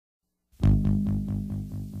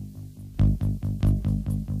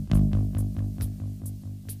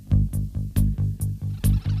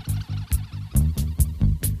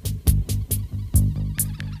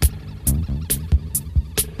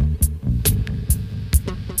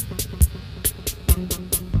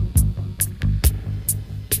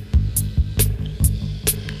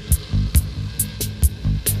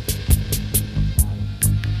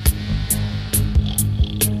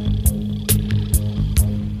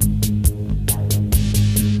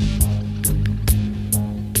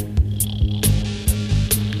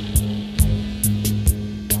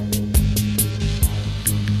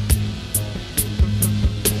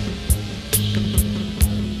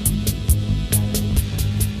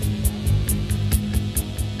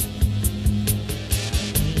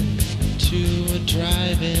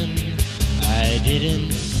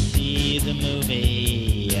didn't see the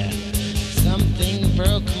movie. Something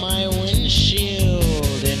broke my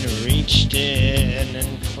windshield and reached in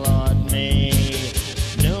and clawed me.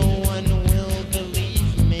 No one will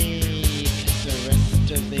believe me, 'cause the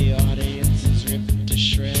rest of the audience is ripped to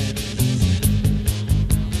shreds.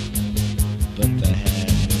 But the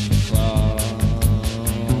hand with the claw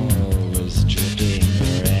was dripping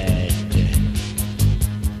red.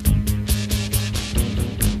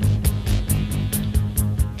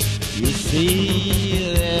 You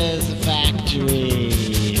see, there's a factory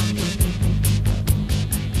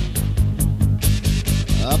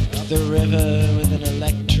up the river with an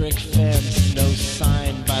electric fence, no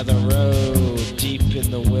sign by the road, deep in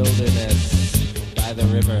the wilderness by the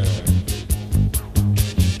river.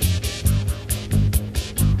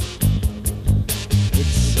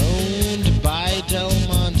 It's owned by Del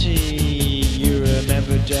Monte. You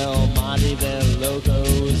remember Del Monte, their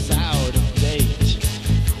logo's out of date.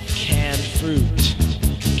 Canned fruit,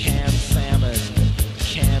 canned salmon,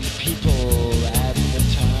 canned people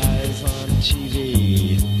advertise on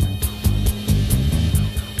TV.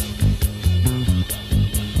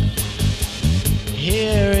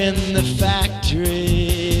 Here in the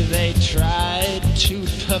factory, they tried to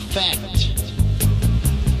perfect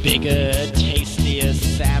bigger, tastier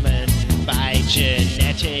salmon by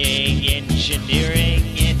genetic engineering.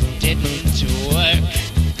 It didn't work.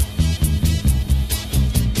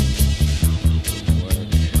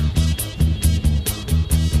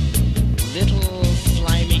 Little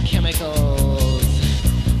slimy chemicals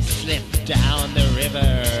slip down the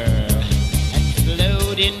river and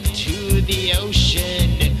float into the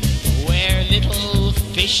ocean, where little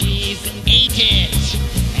fishies ate it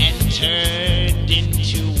and turned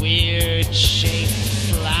into weird shaped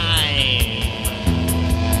slime.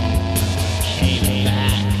 Came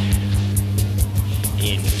back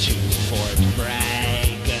into Fort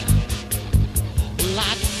Bragg.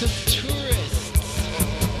 Lots of tourists,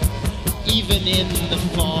 even in the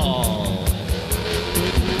fall,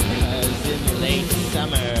 'cause in late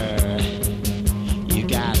summer you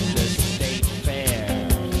got the state fair.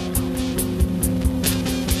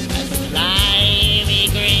 A slimy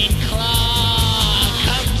green claw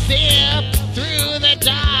comes up through the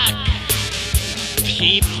dock.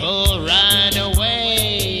 People run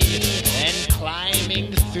away, and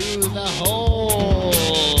climbing through the hole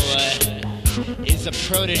is a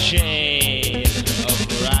protege of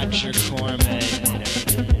Roger Corman.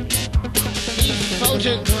 He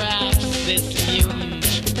photographs this mutant,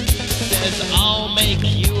 says, "I'll make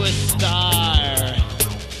you a star.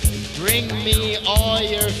 Bring me all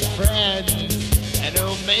your friends, and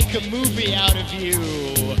I'll make a movie out of you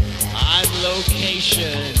on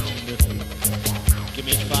location. Give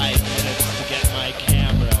me 5 minutes to get my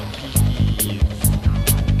camera, please."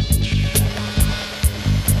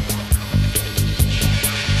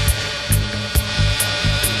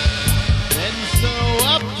 Then so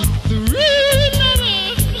up through another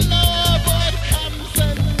floorboard comes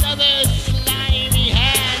another slimy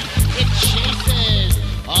hand. It chases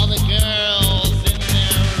all the girls in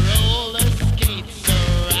their roller skates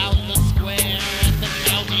around the square at the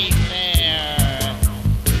county fair,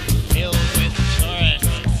 filled with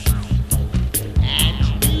tourists and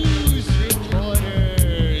news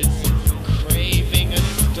reporters craving a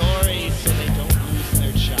story so they don't lose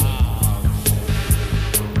their jobs.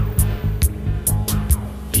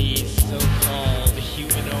 These so-called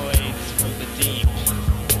humanoids from the deep,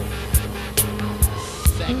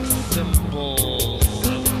 sex symbols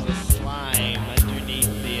of the slime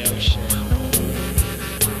underneath the ocean.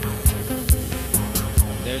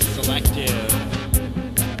 They're selective.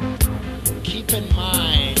 Keep in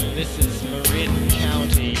mind, this is Marin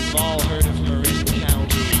County. You've all heard of Marin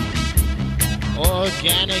County.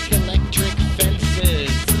 Organic electric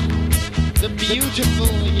fences. The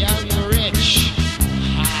beautiful young rich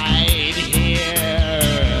hide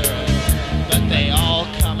here, but they all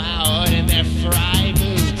come out in their fry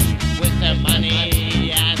boots with their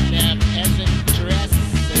money and their peasant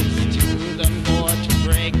dresses to the Fort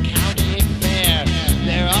Bragg County Fair.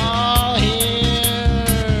 They're all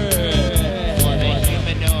here for the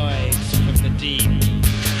humanoids from the deep.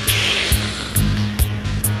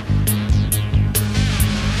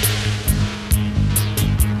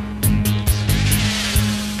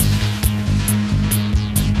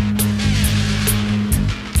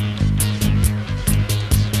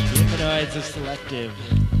 Humanoids are selective.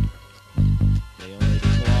 They only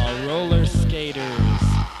claw roller skaters.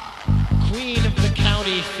 Queen of the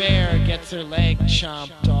county fair gets her leg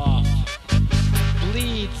chomped off.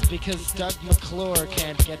 Bleeds because Doug McClure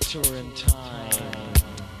can't get to her in time.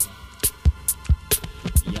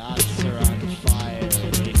 Yachts are on fire.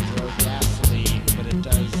 They throw gasoline, but it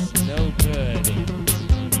does no good.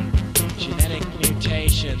 Genetic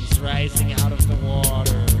mutations rising out of the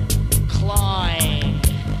water. Clawing,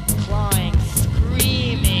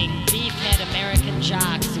 screaming. Beefhead American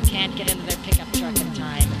jocks who can't get into their pickup truck in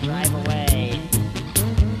time and drive away.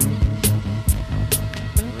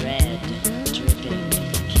 Red, dripping,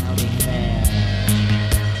 county fair.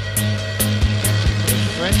 The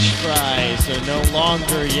French fries are no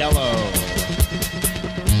longer yellow.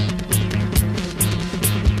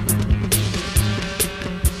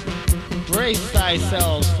 Brace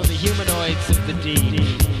thyself for the humanoids of the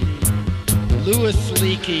deep. Louis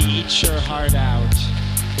Leakey, eat your heart out.